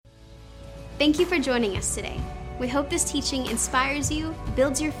Thank you for joining us today. We hope this teaching inspires you,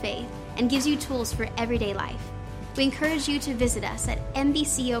 builds your faith, and gives you tools for everyday life. We encourage you to visit us at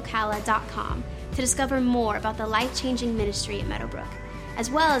mbcocala.com to discover more about the life-changing ministry at Meadowbrook, as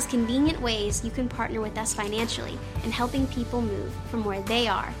well as convenient ways you can partner with us financially in helping people move from where they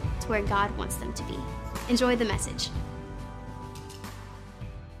are to where God wants them to be. Enjoy the message.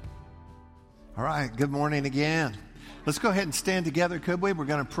 All right, good morning again. Let's go ahead and stand together, could we? We're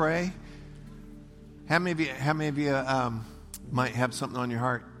going to pray. How many of you might have something on your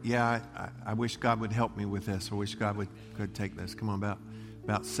heart? Yeah, I wish God would help me with this. I wish God could take this. Come on,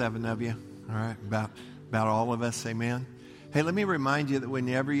 about 7 of you. All right, about all of us. Amen. Hey, let me remind you that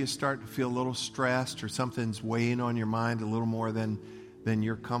whenever you start to feel a little stressed or something's weighing on your mind a little more than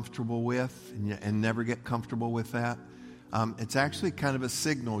you're comfortable with, and never get comfortable with that, it's actually kind of a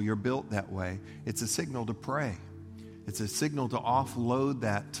signal. You're built that way. It's a signal to pray. It's a signal to offload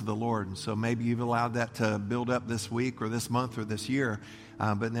that to the Lord. And so maybe you've allowed that to build up this week or this month or this year.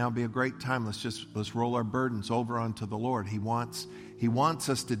 But now would be a great time. Let's roll our burdens over onto the Lord. He wants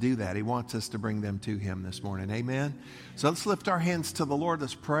us to do that. He wants us to bring them to Him this morning. Amen. So let's lift our hands to the Lord.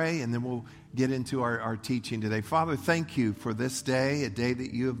 Let's pray, and then we'll get into our teaching today. Father, thank you for this day, a day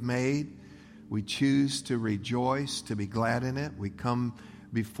that you have made. We choose to rejoice, to be glad in it. We come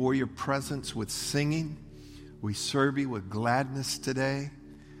before your presence with singing. We serve you with gladness today.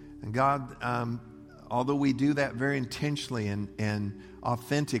 And God, although we do that very intentionally and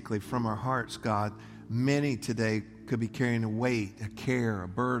authentically from our hearts, God, many today could be carrying a weight, a care, a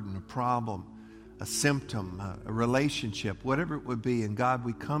burden, a problem, a symptom, a relationship, whatever it would be. And God,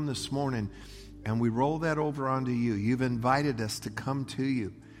 we come this morning and we roll that over onto you. You've invited us to come to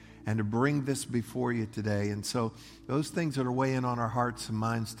you and to bring this before you today. And so those things that are weighing on our hearts and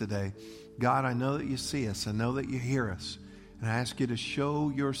minds today, God, I know that you see us. I know that you hear us. And I ask you to show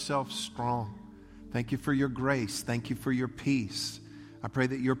yourself strong. Thank you for your grace. Thank you for your peace. I pray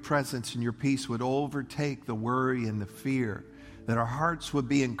that your presence and your peace would overtake the worry and the fear, that our hearts would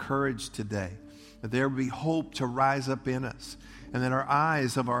be encouraged today, that there would be hope to rise up in us, and that our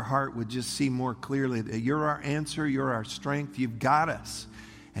eyes of our heart would just see more clearly that you're our answer, you're our strength, you've got us,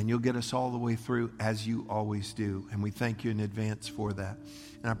 and you'll get us all the way through as you always do. And we thank you in advance for that.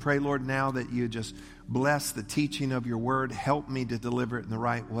 And I pray, Lord, now that you just bless the teaching of your word. Help me to deliver it in the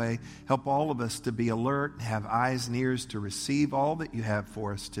right way. Help all of us to be alert and have eyes and ears to receive all that you have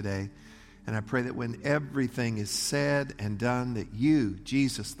for us today. And I pray that when everything is said and done, that you,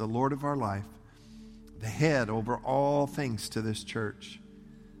 Jesus, the Lord of our life, the head over all things to this church,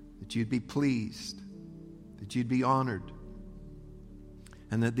 that you'd be pleased, that you'd be honored,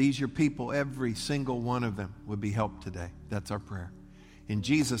 and that these your people, every single one of them, would be helped today. That's our prayer. In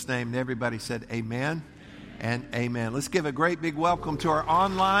Jesus' name, and everybody said amen and amen. Let's give a great big welcome to our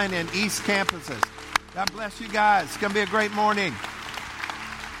online and East campuses. God bless you guys. It's going to be a great morning.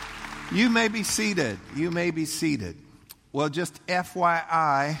 You may be seated. You may be seated. Well, just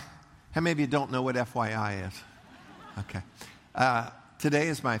FYI, how many of you don't know what FYI is? Okay. Today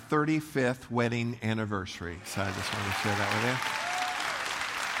is my 35th wedding anniversary, so I just want to share that with you.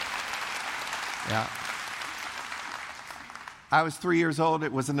 Yeah. I was 3 years old.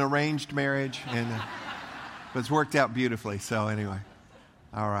 It was an arranged marriage, and it was worked out beautifully. So anyway,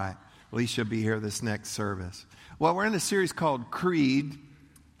 all right. At least you'll be here this next service. Well, we're in a series called Creed.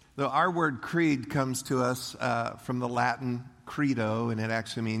 Though our word creed comes to us from the Latin credo, and it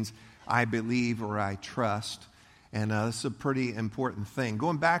actually means I believe or I trust. And this is a pretty important thing.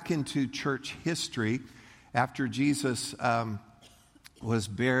 Going back into church history, after Jesus was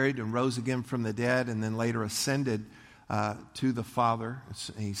buried and rose again from the dead and then later ascended to the Father.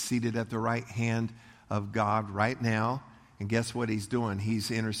 He's seated at the right hand of God right now. And guess what he's doing? He's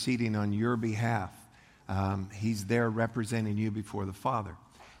interceding on your behalf. He's there representing you before the Father.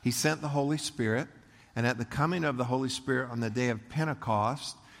 He sent the Holy Spirit. And at the coming of the Holy Spirit on the day of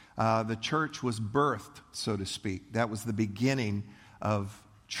Pentecost, the church was birthed, so to speak. That was the beginning of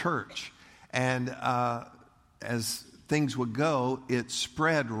church. And as things would go, it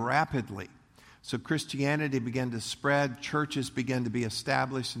spread rapidly. So Christianity began to spread. Churches began to be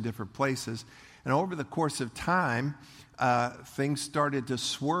established in different places. And over the course of time, things started to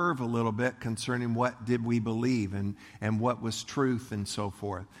swerve a little bit concerning what did we believe and what was truth and so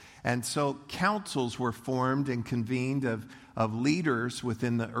forth. And so councils were formed and convened of leaders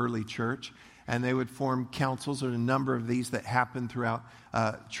within the early church. And they would form councils. There are a number of these that happened throughout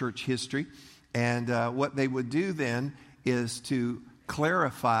church history. And what they would do then is to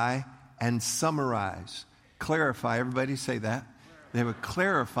clarify and summarize. Clarify, everybody say that. They would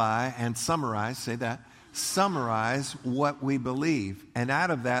clarify and summarize, say that, summarize what we believe. And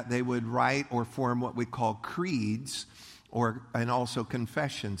out of that, they would write or form what we call creeds and also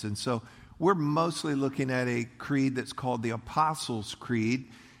confessions. And so we're mostly looking at a creed that's called the Apostles' Creed.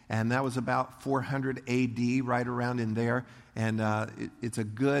 And that was about 400 AD, right around in there. And it's a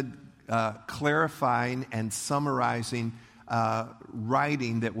good clarifying and summarizing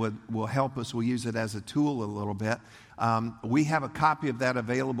writing that will help us. We'll use it as a tool a little bit. We have a copy of that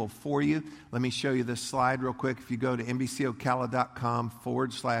available for you. Let me show you this slide real quick. If you go to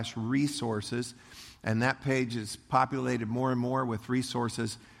NBCOcala.com/resources, and that page is populated more and more with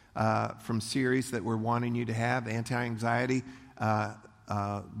resources from series that we're wanting you to have. The anti-anxiety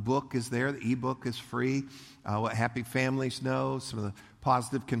book is there. The ebook is free. What Happy Families Know, some of the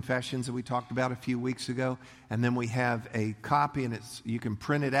positive confessions that we talked about a few weeks ago. And then we have a copy, and you can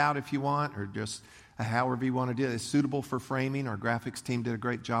print it out if you want, or just however you want to do it. It's suitable for framing. Our graphics team did a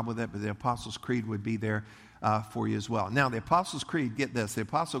great job with it, but the Apostles' Creed would be there for you as well. Now, the Apostles' Creed, get this, the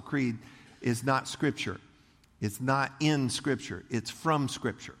Apostles' Creed is not Scripture. It's not in Scripture. It's from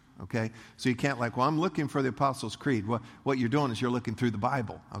Scripture. Okay, so you can't I'm looking for the Apostles' Creed. What you're doing is you're looking through the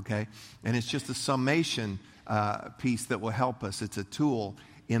Bible, okay? And it's just a summation piece that will help us. It's a tool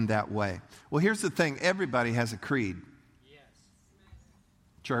in that way. Well, here's the thing. Everybody has a creed. Yes.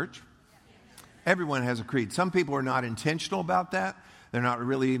 Church? Everyone has a creed. Some people are not intentional about that. They're not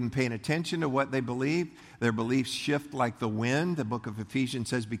really even paying attention to what they believe. Their beliefs shift like the wind. The book of Ephesians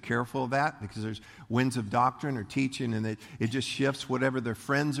says be careful of that, because there's winds of doctrine or teaching, and it just shifts whatever their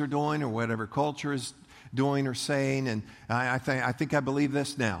friends are doing or whatever culture is doing or saying. And I think I believe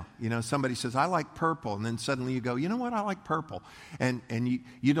this now. You know, somebody says, I like purple. And then suddenly you go, you know what? I like purple. And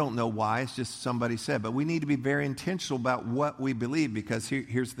you don't know why. It's just somebody said. But we need to be very intentional about what we believe, because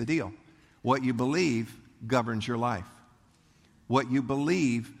here's the deal. What you believe governs your life. What you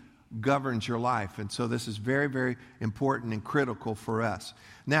believe governs your life. And so this is very, very important and critical for us.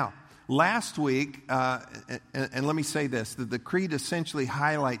 Now, last week, and let me say this, that the creed essentially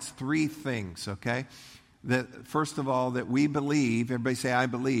highlights three things, okay? That first of all, that we believe, everybody say, I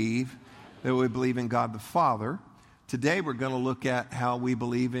believe, that we believe in God the Father. Today we're going to look at how we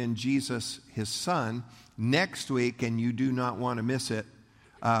believe in Jesus, His Son. Next week, and you do not want to miss it,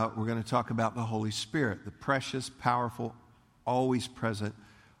 we're going to talk about the Holy Spirit, the precious, powerful, always present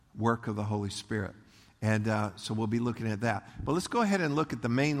work of the Holy Spirit. And so we'll be looking at that. But let's go ahead and look at the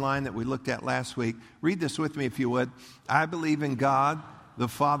main line that we looked at last week. Read this with me if you would. I believe in God, the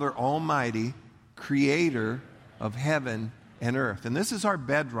Father Almighty, creator of heaven and earth. And this is our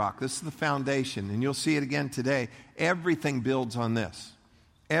bedrock. This is the foundation. And you'll see it again today. Everything builds on this.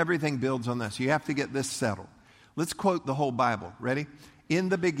 Everything builds on this. You have to get this settled. Let's quote the whole Bible. Ready? In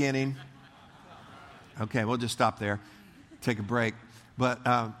the beginning. Okay, we'll just stop there. Take a break. But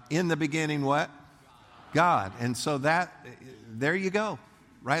in the beginning, what? God. And so there you go.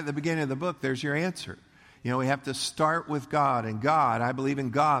 Right at the beginning of the book, there's your answer. You know, we have to start with God. And God, I believe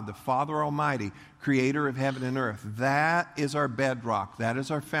in God, the Father Almighty, creator of heaven and earth. That is our bedrock. That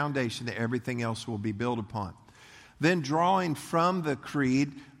is our foundation that everything else will be built upon. Then drawing from the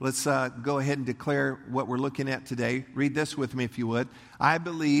creed, let's go ahead and declare what we're looking at today. Read this with me if you would. I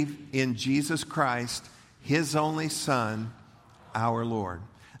believe in Jesus Christ, His only Son, our Lord.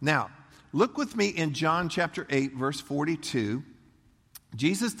 Now, look with me in John chapter 8, verse 42.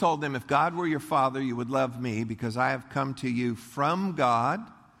 Jesus told them, if God were your Father, you would love me, because I have come to you from God.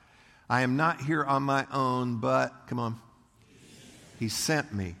 I am not here on my own, but, come on, He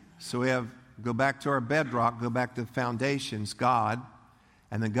sent me. So we have, go back to our bedrock, go back to the foundations, God,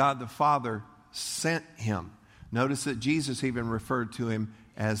 and then God the Father sent Him. Notice that Jesus even referred to Him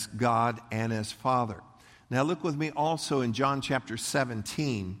as God and as Father. Now look with me also in John chapter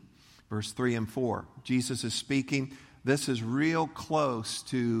 17, verse 3 and 4. Jesus is speaking. This is real close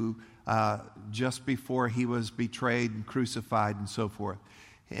to just before He was betrayed and crucified and so forth.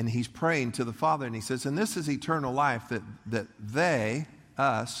 And He's praying to the Father, and He says, and this is eternal life, that they,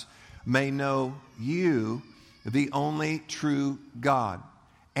 us, may know you, the only true God,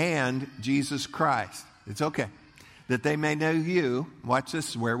 and Jesus Christ. It's okay. That they may know you, watch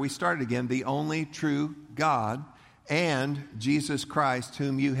this, where we started again, the only true God, and Jesus Christ,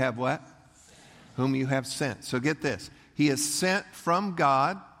 whom you have what? Whom you have sent. So get this. He is sent from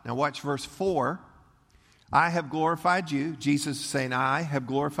God. Now watch verse 4. I have glorified you. Jesus is saying, I have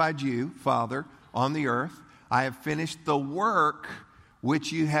glorified you, Father, on the earth. I have finished the work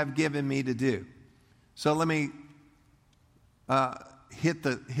which you have given me to do. So let me hit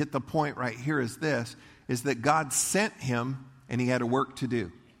the point right here is this, is that God sent Him and He had a work to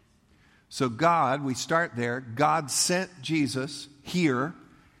do. So God, we start there, God sent Jesus here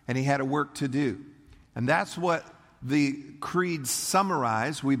and He had a work to do. And that's what the creeds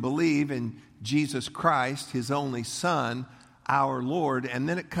summarize. We believe in Jesus Christ, his only Son, our Lord. And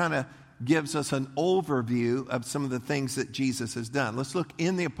then it kind of gives us an overview of some of the things that Jesus has done. Let's look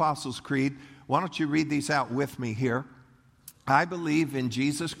in the Apostles' Creed. Why don't you read these out with me here? I believe in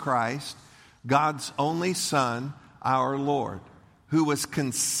Jesus Christ, God's only Son, our Lord, who was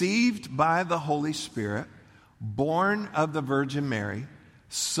conceived by the Holy Spirit, born of the Virgin Mary,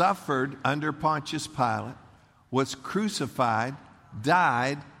 suffered under Pontius Pilate, was crucified,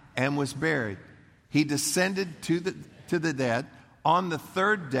 died, and was buried. He descended to the dead. On the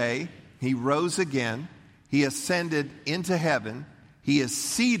third day, he rose again. He ascended into heaven. He is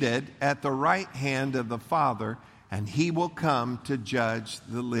seated at the right hand of the Father, and he will come to judge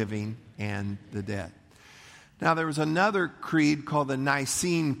the living and the dead. Now, there was another creed called the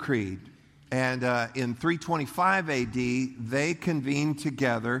Nicene Creed. And in 325 A.D., they convened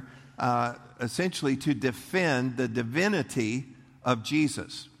together essentially to defend the divinity of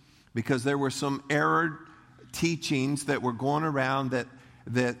Jesus, because there were some error teachings that were going around that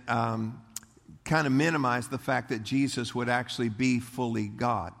kind of minimized the fact that Jesus would actually be fully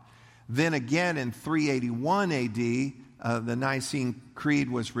God. Then again in 381 A.D., the Nicene Creed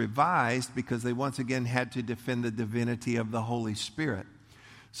was revised because they once again had to defend the divinity of the Holy Spirit.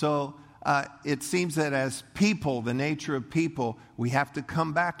 So it seems that as people, the nature of people, we have to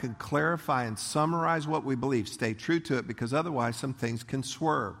come back and clarify and summarize what we believe. Stay true to it, because otherwise some things can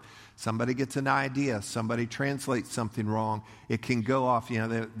swerve. Somebody gets an idea. Somebody translates something wrong. It can go off.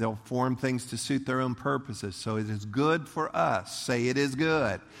 They'll form things to suit their own purposes. So it is good for us. Say it is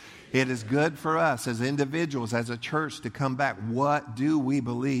good. It is good for us as individuals, as a church, to come back. What do we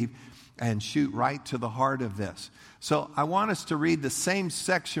believe? And shoot right to the heart of this. So I want us to read the same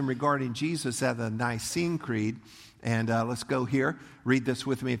section regarding Jesus as the Nicene Creed. And let's go here. Read this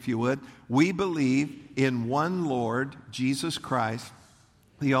with me if you would. We believe in one Lord, Jesus Christ,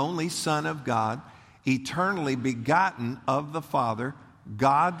 the only Son of God, eternally begotten of the Father,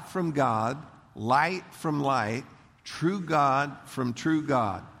 God from God, light from light, true God from true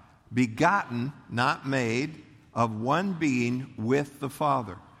God, begotten, not made, of one being with the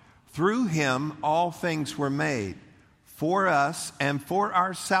Father. Through him all things were made. For us and for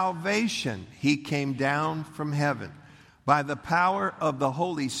our salvation he came down from heaven. By the power of the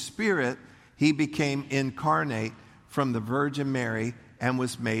Holy Spirit he became incarnate from the Virgin Mary and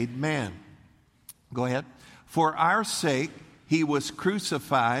was made man. Go ahead. For our sake he was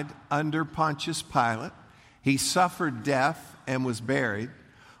crucified under Pontius Pilate. He suffered death and was buried.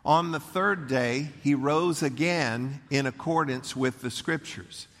 On the third day he rose again in accordance with the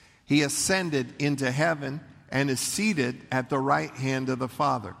Scriptures. He ascended into heaven and is seated at the right hand of the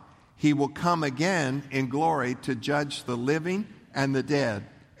Father. He will come again in glory to judge the living and the dead,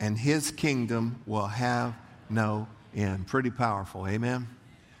 and his kingdom will have no end. Pretty powerful, amen?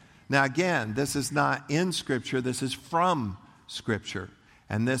 Now again, this is not in Scripture, this is from Scripture.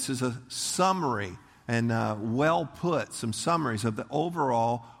 And this is a summary and well put, some summaries of the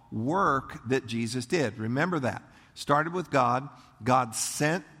overall work that Jesus did. Remember that. Started with God. God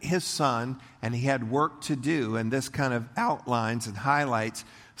sent his Son, and he had work to do. And this kind of outlines and highlights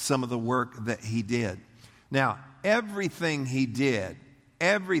some of the work that he did. Now, everything he did,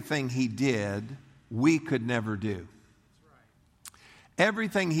 we could never do.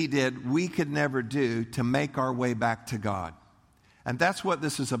 Everything he did, we could never do to make our way back to God. And that's what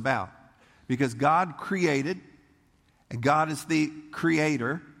this is about. Because God created, and God is the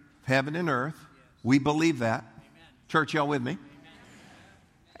creator of heaven and earth. We believe that. Amen. Church, y'all with me? Amen.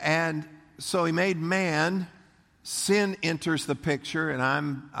 And so he made man. Sin enters the picture, and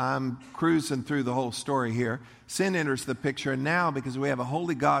I'm cruising through the whole story here. Sin enters the picture, and now because we have a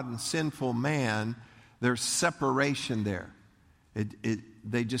holy God and sinful man, there's separation there.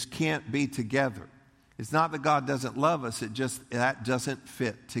 They just can't be together. It's not that God doesn't love us, that doesn't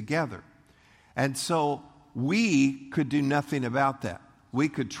fit together. And so we could do nothing about that. We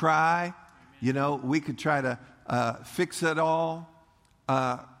could try, we could try to fix it all,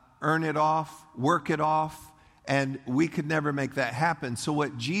 earn it off, work it off, and we could never make that happen. So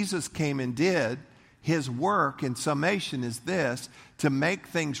what Jesus came and did, his work in summation is this: to make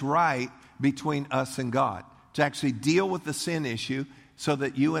things right between us and God, to actually deal with the sin issue so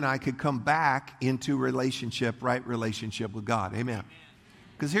that you and I could come back into right relationship with God. Amen.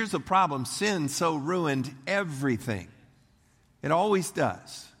 Because here's the problem. Sin so ruined everything. It always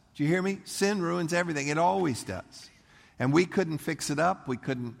does. Do you hear me? Sin ruins everything. It always does. And we couldn't fix it up. We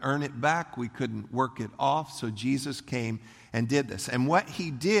couldn't earn it back. We couldn't work it off. So Jesus came and did this. And what he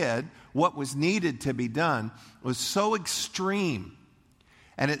did, what was needed to be done, was so extreme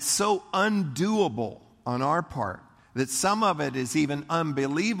And it's so undoable on our part that some of it is even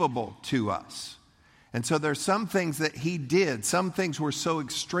unbelievable to us. And so there's some things that he did. Some things were so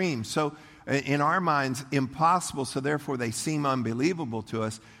extreme, so in our minds impossible, so therefore they seem unbelievable to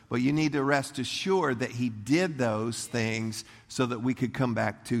us. But you need to rest assured that he did those things so that we could come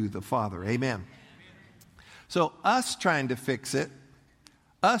back to the Father. Amen. So us trying to fix it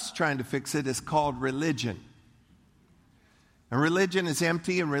is called religion. And religion is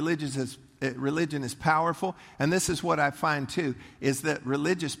empty, and religion is powerful. And this is what I find too, is that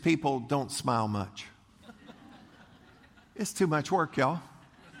religious people don't smile much. It's too much work, y'all.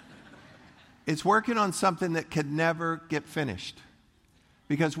 It's working on something that could never get finished.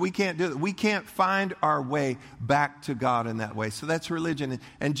 Because we can't do it. We can't find our way back to God in that way. So that's religion.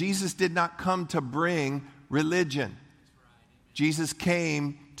 And Jesus did not come to bring religion. Jesus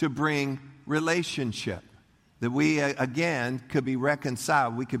came to bring relationship. That we, again, could be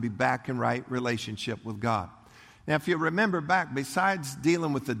reconciled. We could be back in right relationship with God. Now, if you remember back, besides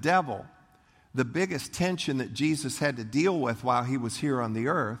dealing with the devil, the biggest tension that Jesus had to deal with while he was here on the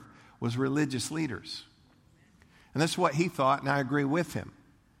earth was religious leaders. And that's what he thought, and I agree with him.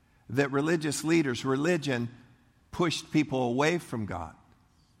 That religious leaders, religion pushed people away from God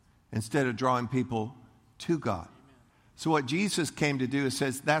instead of drawing people to God. So what Jesus came to do is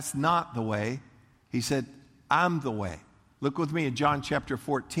says, that's not the way. He said, I'm the way. Look with me in John chapter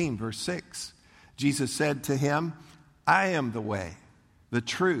 14, verse 6. Jesus said to him, I am the way, the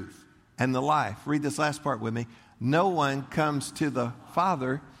truth, and the life. Read this last part with me. No one comes to the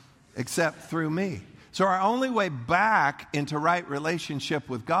Father except through me. So our only way back into right relationship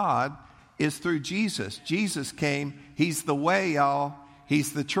with God is through Jesus. Jesus came. He's the way, y'all.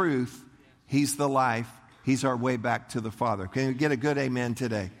 He's the truth. He's the life. He's our way back to the Father. Can we get a good amen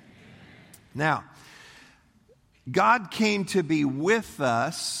today? Now, God came to be with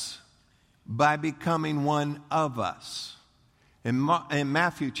us by becoming one of us. In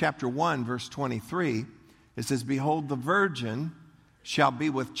Matthew chapter 1, verse 23, it says, Behold, the virgin shall be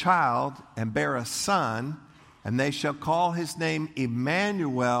with child and bear a son, and they shall call his name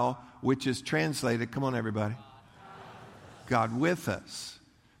Emmanuel, which is translated, come on everybody, God with us.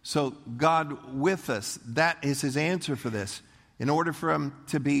 So God with us, that is his answer for this. In order for him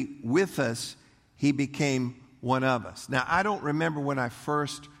to be with us, he became one of us. Now, I don't remember when I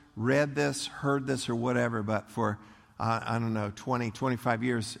first read this, heard this, or whatever, but for, 20, 25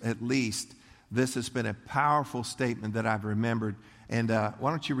 years at least, this has been a powerful statement that I've remembered. And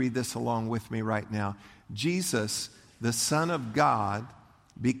why don't you read this along with me right now? Jesus, the Son of God,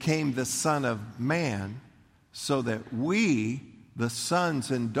 became the Son of Man so that we, the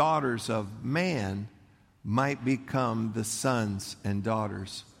sons and daughters of man, might become the sons and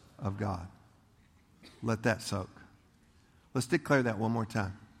daughters of God. Let that soak. Let's declare that one more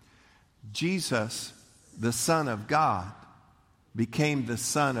time. Jesus, the Son of God, became the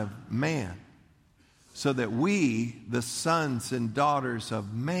Son of Man so that we, the sons and daughters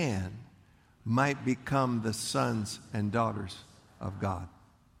of man, might become the sons and daughters of God.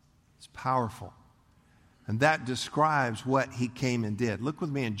 It's powerful. And that describes what he came and did. Look with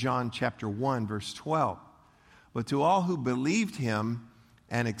me in John chapter 1, verse 12. But to all who believed him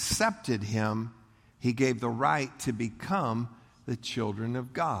and accepted him, he gave the right to become the children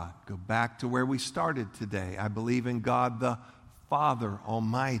of God. Go back to where we started today. I believe in God the Father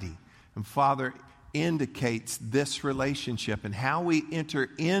Almighty. And Father indicates this relationship, and how we enter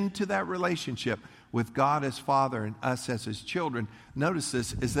into that relationship with God as Father and us as his children. Notice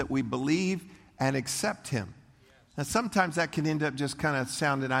this, is that we believe and accept him. Now sometimes that can end up just kind of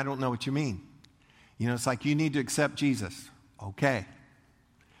sounding, I don't know what you mean. You know, it's like you need to accept Jesus. Okay.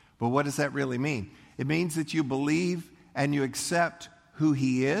 But what does that really mean? It means that you believe and you accept who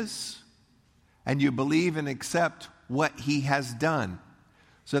he is, and you believe and accept what he has done.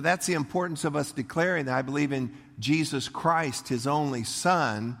 So that's the importance of us declaring that I believe in Jesus Christ, his only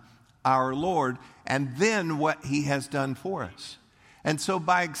Son, our Lord, and then what he has done for us. And so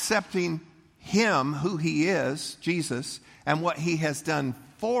by accepting him, who he is, Jesus, and what he has done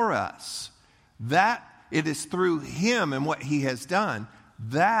for us, that it is through him and what he has done,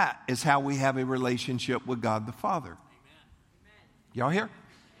 that is how we have a relationship with God the Father. Y'all hear?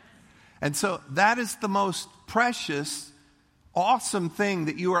 And so that is the most precious, awesome thing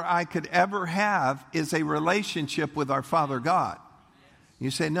that you or I could ever have, is a relationship with our Father God. You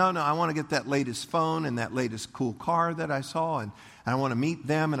say, no, I want to get that latest phone and that latest cool car that I saw, and I want to meet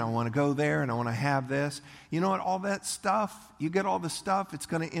them, and I want to go there, and I want to have this. You know what? All that stuff, you get all the stuff, it's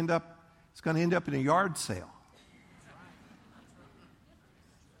going to end up in a yard sale.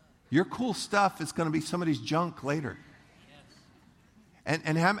 Your cool stuff is going to be somebody's junk later.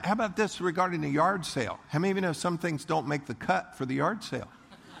 And how about this regarding the yard sale? How many of you know some things don't make the cut for the yard sale?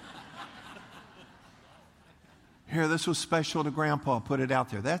 Here, this was special to Grandpa. Put it out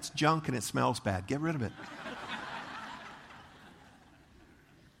there. That's junk and it smells bad. Get rid of it.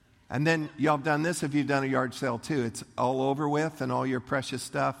 And then y'all have done this if you've done a yard sale too. It's all over with and all your precious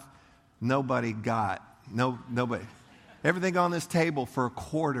stuff. Nobody got. Nobody. Everything on this table for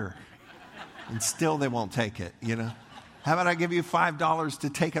 $0.25. And still they won't take it, you know. How about I give you $5 to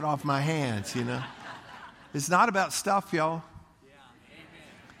take it off my hands, you know? It's not about stuff, y'all.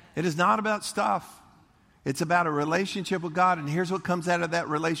 It is not about stuff. It's about a relationship with God. And here's what comes out of that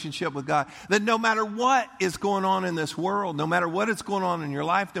relationship with God. That no matter what is going on in this world, no matter what is going on in your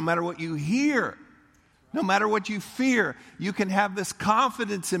life, no matter what you hear, no matter what you fear, you can have this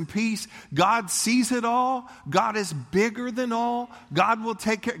confidence and peace. God sees it all. God is bigger than all. God will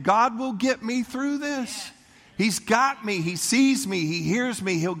take care. God will get me through this. He's got me. He sees me. He hears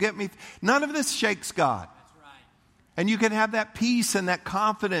me. He'll get me. None of this shakes God. And you can have that peace and that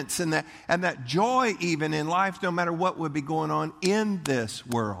confidence and that joy even in life, no matter what would be going on in this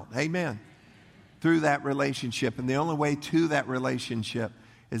world. Amen. Through that relationship. And the only way to that relationship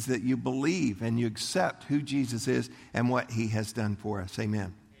is that you believe and you accept who Jesus is and what he has done for us.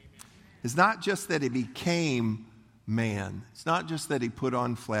 Amen. It's not just that he became man. It's not just that he put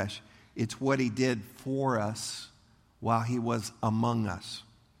on flesh. It's what he did for us while he was among us.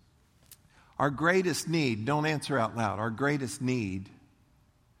 Our greatest need, don't answer out loud, our greatest need,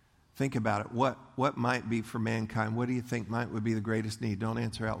 think about it, what might be for mankind? What do you think would be the greatest need? Don't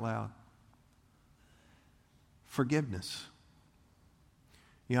answer out loud. Forgiveness.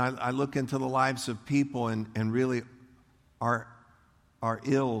 You know, I look into the lives of people and really our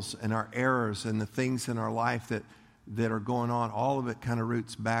ills and our errors and the things in our life that are going on, all of it kind of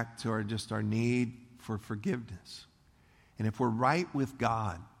roots back to our need for forgiveness. And if we're right with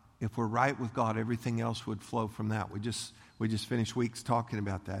God, everything else would flow from that. We just finished weeks talking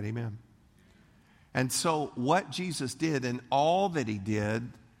about that. Amen. And so what Jesus did and all that he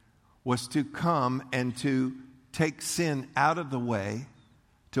did was to come and to take sin out of the way,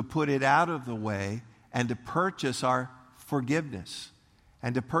 to put it out of the way, and to purchase our forgiveness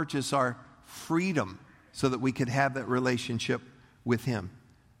and to purchase our freedom so that we could have that relationship with him.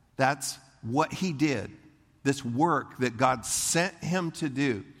 That's what he did. This work that God sent him to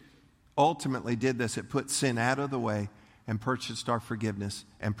do ultimately did this. It put sin out of the way and purchased our forgiveness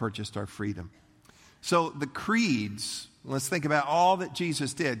and purchased our freedom. So the creeds, let's think about all that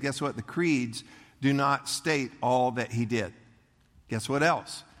Jesus did. Guess what? The creeds do not state all that he did. Guess what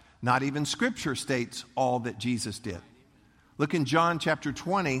else? Not even Scripture states all that Jesus did. Look in John chapter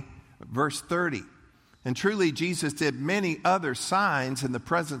 20, verse 30. And truly Jesus did many other signs in the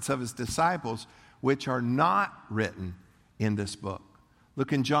presence of his disciples, which are not written in this book.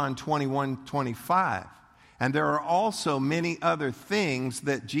 Look in John 21:25. And there are also many other things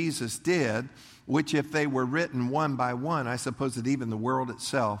that Jesus did, which if they were written one by one, I suppose that even the world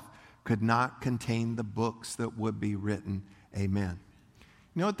itself could not contain the books that would be written. Amen.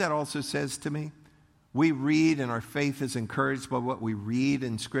 You know what that also says to me? We read and our faith is encouraged by what we read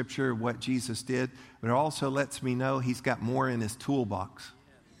in Scripture, what Jesus did, but it also lets me know he's got more in his toolbox.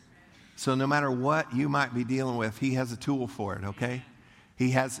 So no matter what you might be dealing with, he has a tool for it, okay?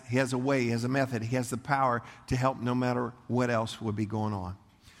 He has a way, he has a method, he has the power to help no matter what else would be going on.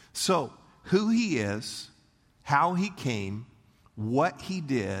 So, who he is, how he came, what he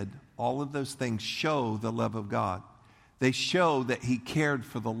did, all of those things show the love of God. They show that he cared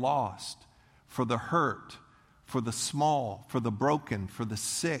for the lost, for the hurt, for the small, for the broken, for the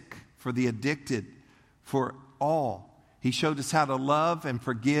sick, for the addicted, for all. He showed us how to love and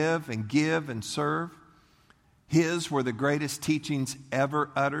forgive and give and serve. His were the greatest teachings ever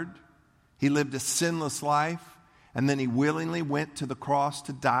uttered. He lived a sinless life, and then he willingly went to the cross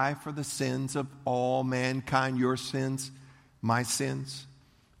to die for the sins of all mankind, your sins, my sins.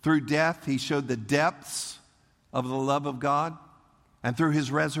 Through death, he showed the depths of the love of God, and through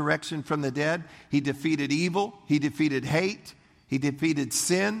his resurrection from the dead, he defeated evil, he defeated hate, he defeated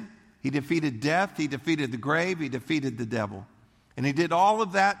sin, he defeated death, he defeated the grave, he defeated the devil. And he did all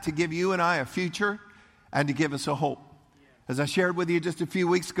of that to give you and I a future and to give us a hope. As I shared with you just a few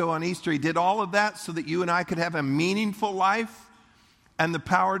weeks ago on Easter, he did all of that so that you and I could have a meaningful life and the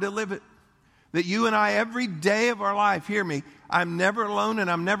power to live it. That you and I, every day of our life, hear me, I'm never alone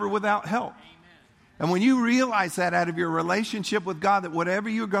and I'm never without help. And when you realize that out of your relationship with God, that whatever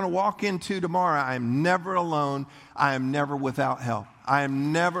you're going to walk into tomorrow, I am never alone, I am never without help. I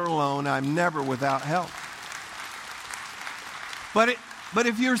am never alone, I'm never without help. But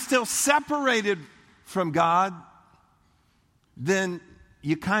if you're still separated from God, then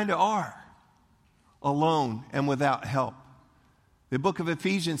you kind of are alone and without help. The book of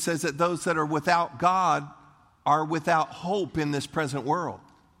Ephesians says that those that are without God are without hope in this present world.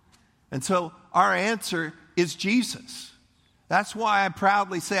 And so our answer is Jesus. That's why I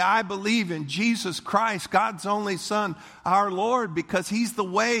proudly say I believe in Jesus Christ, God's only Son, our Lord, because He's the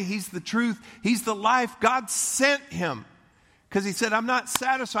way, He's the truth, He's the life. God sent Him because He said, I'm not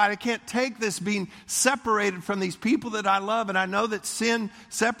satisfied. I can't take this being separated from these people that I love. And I know that sin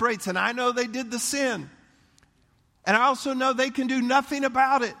separates, and I know they did the sin. And I also know they can do nothing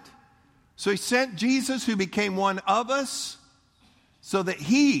about it. So He sent Jesus, who became one of us, so that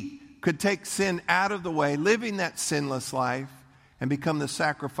He could take sin out of the way, living that sinless life, and become the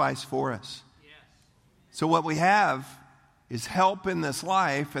sacrifice for us. Yes. So what we have is help in this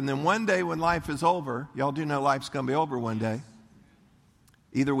life, and then one day when life is over, y'all do know life's going to be over one day.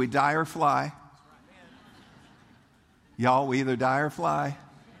 Either we die or fly. Y'all, we either die or fly.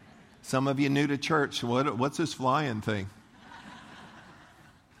 Some of you new to church, what's this flying thing?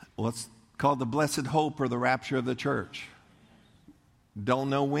 Well, it's called the blessed hope or the rapture of the church. Don't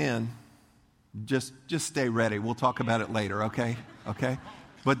know when. Just stay ready. We'll talk about it later, okay? Okay?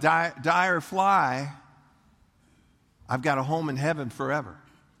 But die or fly, I've got a home in heaven forever.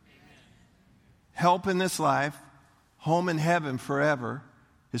 Help in this life, home in heaven forever.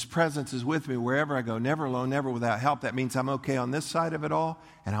 His presence is with me wherever I go, never alone, never without help. That means I'm okay on this side of it all,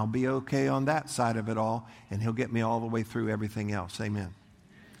 and I'll be okay on that side of it all, and He'll get me all the way through everything else. Amen.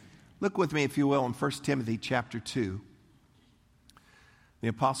 Look with me, if you will, in 1 Timothy chapter 2. The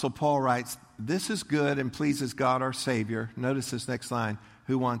Apostle Paul writes, this is good and pleases God our Savior. Notice this next line,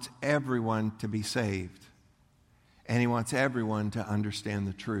 who wants everyone to be saved. And He wants everyone to understand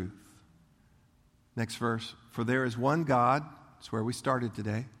the truth. Next verse, for there is one God, that's where we started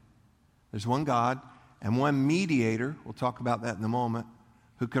today. There's one God and one mediator, we'll talk about that in a moment,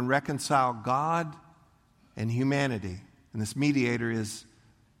 who can reconcile God and humanity. And this mediator is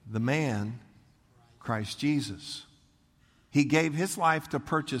the man, Christ Jesus. He gave His life to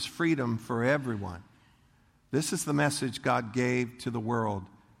purchase freedom for everyone. This is the message God gave to the world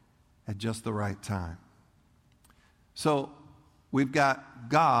at just the right time. So we've got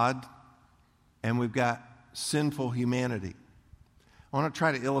God and we've got sinful humanity. I want to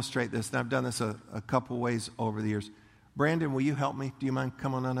try to illustrate this, and I've done this a couple ways over the years. Brandon, will you help me? Do you mind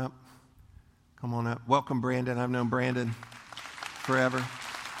coming on up? Come on up. Welcome, Brandon. I've known Brandon forever.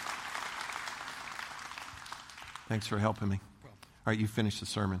 Thanks for helping me. All right, you finish the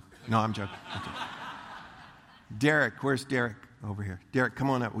sermon. No, I'm joking. Derek, where's Derek? Over here. Derek, come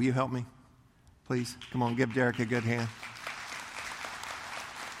on up. Will you help me? Please. Come on, give Derek a good hand.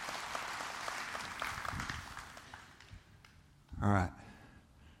 All right.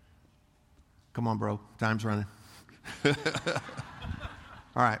 Come on, bro. Time's running. All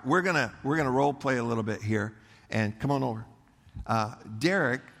right, we're gonna role play a little bit here, and come on over.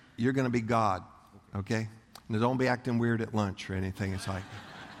 Derek, you're gonna be God, okay? Now, don't be acting weird at lunch or anything. It's like,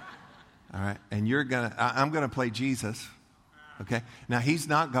 all right. And I'm gonna play Jesus, okay? Now he's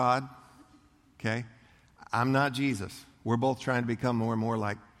not God, okay? I'm not Jesus. We're both trying to become more and more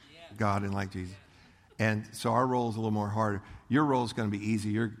like God and like Jesus, and so our role is a little more harder. Your role is going to be easy.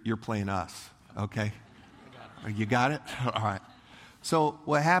 You're playing us, okay? You got it? All right. So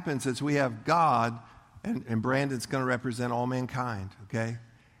what happens is we have God, and Brandon's going to represent all mankind, okay?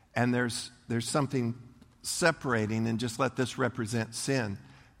 And there's something separating, and just let this represent sin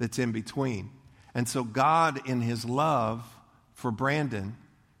that's in between. And so God, in His love for Brandon,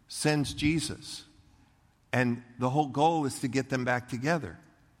 sends Jesus. And the whole goal is to get them back together.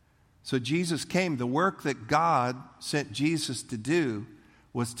 So Jesus came. The work that God sent Jesus to do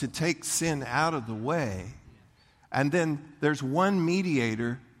was to take sin out of the way. And then there's one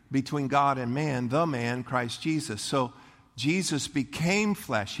mediator between God and man, the man, Christ Jesus. So Jesus became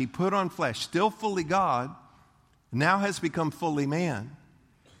flesh. He put on flesh, still fully God, now has become fully man.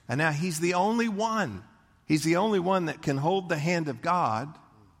 And now He's the only one. He's the only one that can hold the hand of God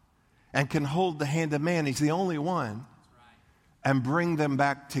and can hold the hand of man. He's the only one. And bring them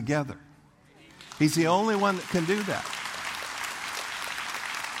back together. He's the only one that can do that.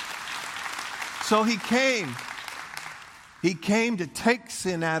 So He came. He came to take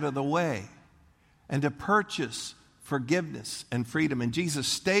sin out of the way and to purchase forgiveness and freedom. And Jesus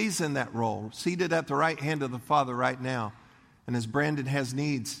stays in that role, seated at the right hand of the Father right now. And as Brandon has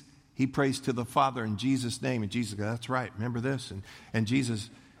needs, he prays to the Father in Jesus' name. And Jesus goes, that's right, remember this. And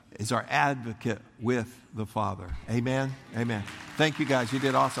Jesus is our advocate with the Father. Amen? Amen. Thank you, guys. You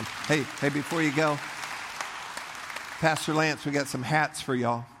did awesome. Hey, before you go, Pastor Lance, we got some hats for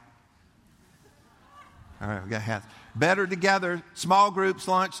y'all. All right, we got hats. Better together. Small groups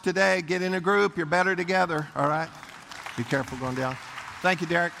launch today. Get in a group. You're better together. All right? Be careful going down. Thank you,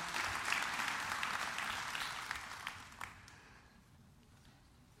 Derek.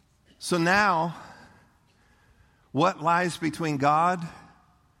 So now, what lies between God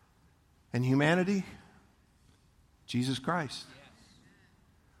and humanity? Jesus Christ.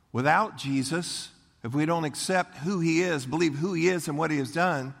 Without Jesus, if we don't accept who he is, believe who he is and what he has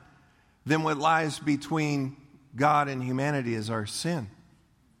done, then what lies between God and humanity is our sin.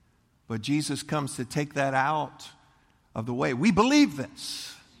 But Jesus comes to take that out of the way. We believe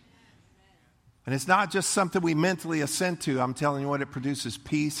this. And it's not just something we mentally assent to. I'm telling you what, it produces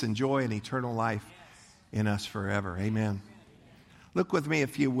peace and joy and eternal life in us forever. Amen. Look with me,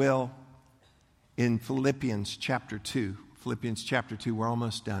 if you will, in Philippians chapter 2. Philippians chapter 2, we're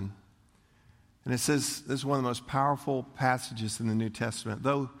almost done. And it says, this is one of the most powerful passages in the New Testament.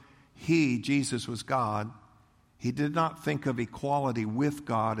 Though he, Jesus, was God, he did not think of equality with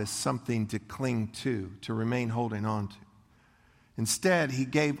God as something to cling to remain holding on to. Instead, he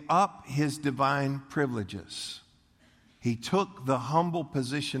gave up his divine privileges. He took the humble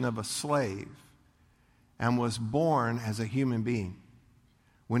position of a slave and was born as a human being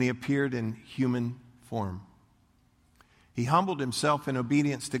when he appeared in human form. He humbled himself in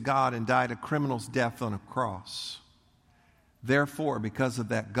obedience to God and died a criminal's death on a cross. Therefore, because of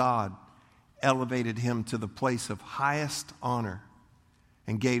that, God elevated him to the place of highest honor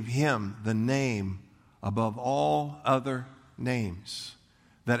and gave him the name above all other names,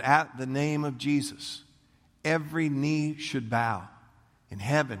 that at the name of Jesus, every knee should bow in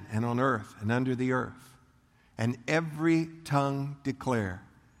heaven and on earth and under the earth, and every tongue declare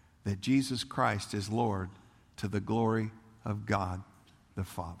that Jesus Christ is Lord, to the glory of God the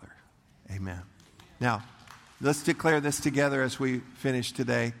Father. Amen. Now, let's declare this together as we finish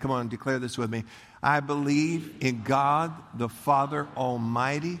today. Come on, declare this with me. I believe in God the Father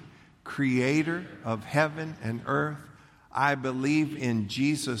Almighty, creator of heaven and earth. I believe in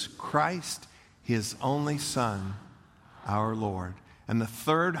Jesus Christ, his only Son, our Lord. And the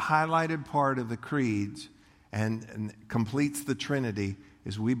third highlighted part of the creeds and completes the Trinity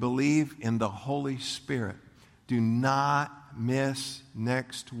is we believe in the Holy Spirit. Do not miss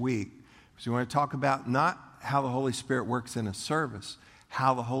next week. So we want to talk about not how the Holy Spirit works in a service,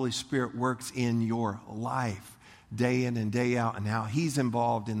 how the Holy Spirit works in your life, day in and day out, and how he's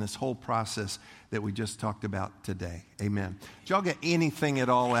involved in this whole process that we just talked about today. Amen. Did y'all get anything at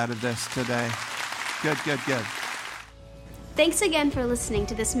all out of this today? Good. Thanks again for listening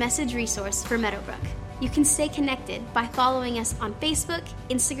to this message resource for Meadowbrook. You can stay connected by following us on Facebook,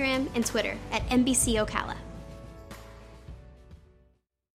 Instagram, and Twitter at MBC Ocala.